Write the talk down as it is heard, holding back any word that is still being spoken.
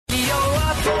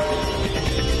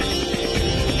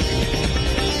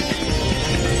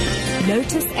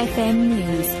Lotus FM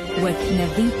News with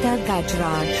Navita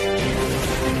Gajraj.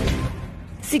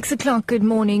 6 o'clock, good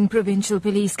morning. Provincial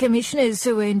police commissioners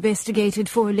who were investigated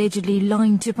for allegedly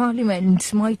lying to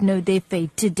Parliament might know their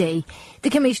fate today. The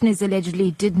commissioners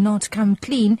allegedly did not come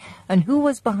clean on who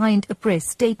was behind a press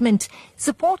statement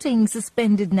supporting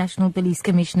suspended National Police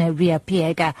Commissioner Ria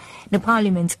Piega. The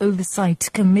Parliament's Oversight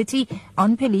Committee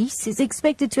on Police is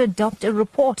expected to adopt a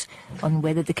report on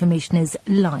whether the commissioners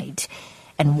lied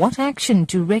and what action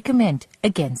to recommend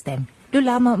against them.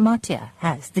 Lulama Matia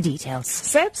has the details.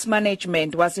 SAP's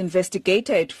management was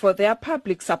investigated for their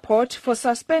public support for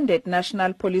suspended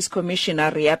National Police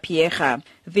Commissioner Ria Piega.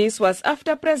 This was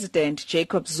after President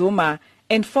Jacob Zuma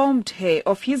informed her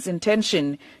of his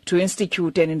intention to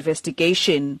institute an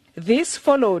investigation. This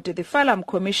followed the Falam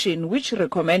Commission, which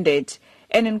recommended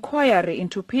an inquiry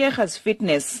into Piega's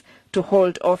fitness to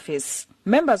hold office.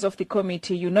 Members of the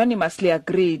committee unanimously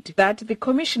agreed that the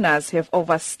commissioners have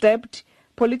overstepped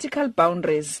political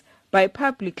boundaries by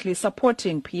publicly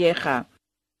supporting Piega.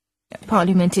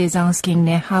 Parliament is asking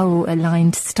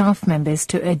Nehau-aligned staff members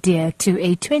to adhere to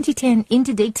a 2010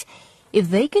 interdict if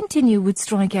they continue with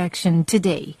strike action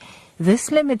today.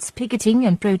 This limits picketing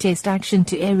and protest action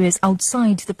to areas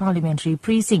outside the parliamentary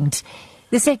precinct.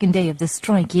 The second day of the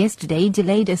strike yesterday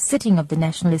delayed a sitting of the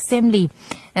National Assembly,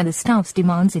 and the staff's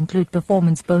demands include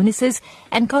performance bonuses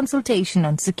and consultation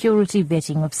on security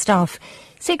vetting of staff.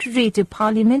 Secretary to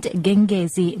Parliament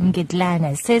Gengezi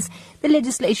Mgedlana says the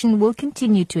legislation will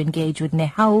continue to engage with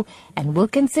Nehau and will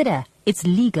consider its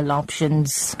legal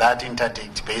options. That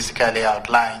interdict basically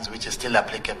outlines, which is still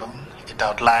applicable, it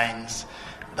outlines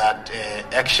that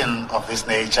action of this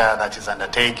nature that is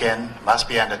undertaken must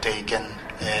be undertaken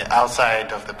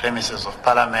outside of the premises of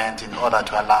Parliament in order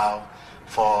to allow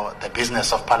for the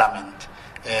business of Parliament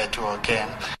to occur.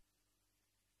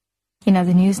 In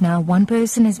other news now, one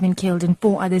person has been killed and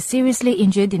 4 others seriously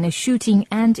injured in a shooting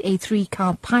and a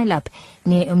 3-car pileup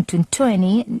near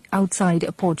Umtuntweni outside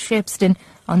Port Shepstone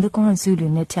on the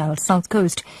KwaZulu-Natal south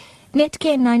coast.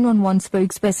 Netcare 911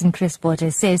 spokesperson Chris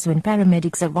Potter says when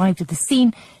paramedics arrived at the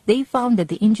scene, they found that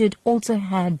the injured also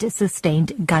had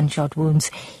sustained gunshot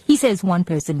wounds. He says 1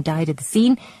 person died at the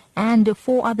scene and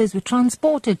 4 others were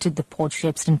transported to the Port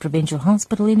Shepstone Provincial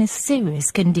Hospital in a serious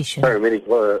condition. Paramedics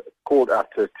were called out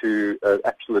to an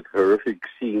absolute horrific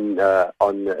scene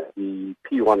on the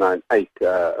P198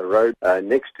 road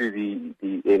next to the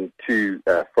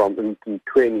N2 from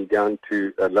N20 down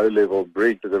to a low-level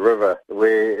bridge to the river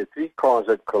where 3 cars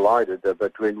had collided.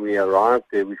 But when we arrived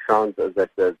there, we found that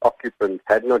the occupants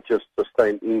had not just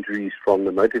sustained injuries from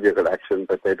the motor vehicle accident,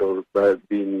 but they'd also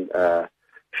been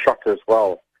shot as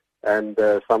well. And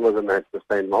some of them had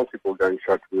sustained multiple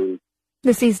gunshot wounds.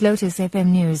 This is Lotus FM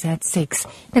News at 6.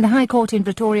 Now, the High Court in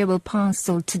Pretoria will pass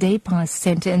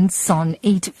sentence on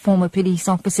 8 former police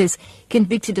officers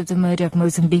convicted of the murder of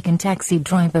Mozambican taxi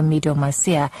driver Mido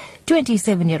Masia.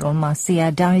 27-year-old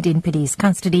Masia died in police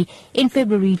custody in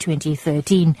February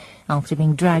 2013 after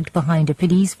being dragged behind a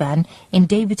police van in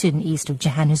Davidton, east of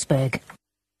Johannesburg.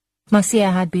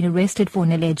 Masia had been arrested for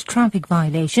an alleged traffic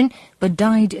violation but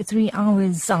died 3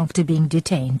 hours after being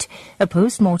detained. A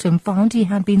post-mortem found he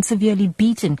had been severely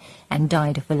beaten and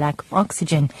died of a lack of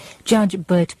oxygen. Judge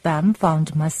Bert Bam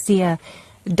found Masia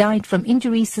died from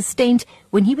injuries sustained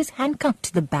when he was handcuffed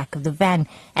to the back of the van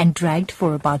and dragged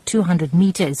for about 200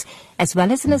 meters, as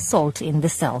well as an assault in the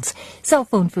cells. Cell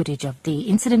phone footage of the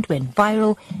incident went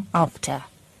viral after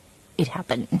it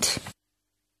happened.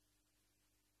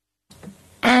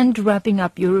 And wrapping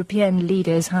up, European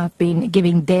leaders have been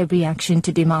giving their reaction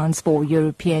to demands for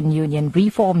European Union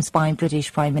reforms by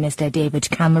British Prime Minister David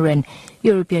Cameron.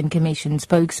 European Commission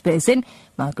spokesperson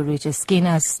Margareta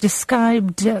Skinner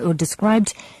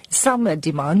described some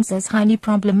demands as highly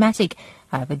problematic.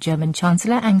 However, German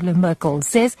Chancellor Angela Merkel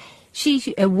says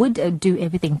she would do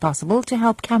everything possible to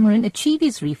help Cameron achieve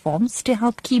his reforms to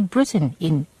help keep Britain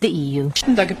in the EU.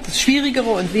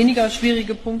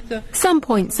 Some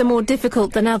points are more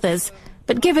difficult than others,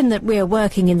 but given that we are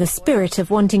working in the spirit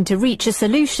of wanting to reach a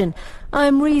solution, I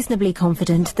am reasonably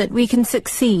confident that we can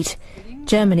succeed.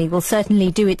 Germany will certainly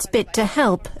do its bit to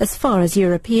help as far as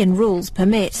European rules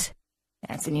permit.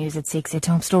 That's the news at 6. A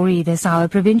top story this hour.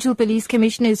 Provincial police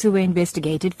commissioners who were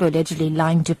investigated for allegedly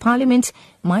lying to Parliament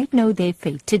might know their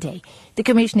fate today. The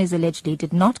commissioners allegedly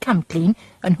did not come clean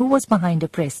on who was behind a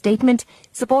press statement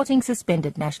supporting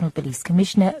suspended National Police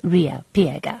Commissioner Ria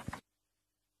Piega.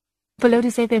 For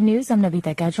Lotus FM News, I'm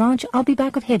Navita Gajraj. I'll be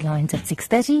back with headlines at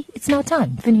 6:30. It's now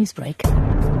time for Newsbreak.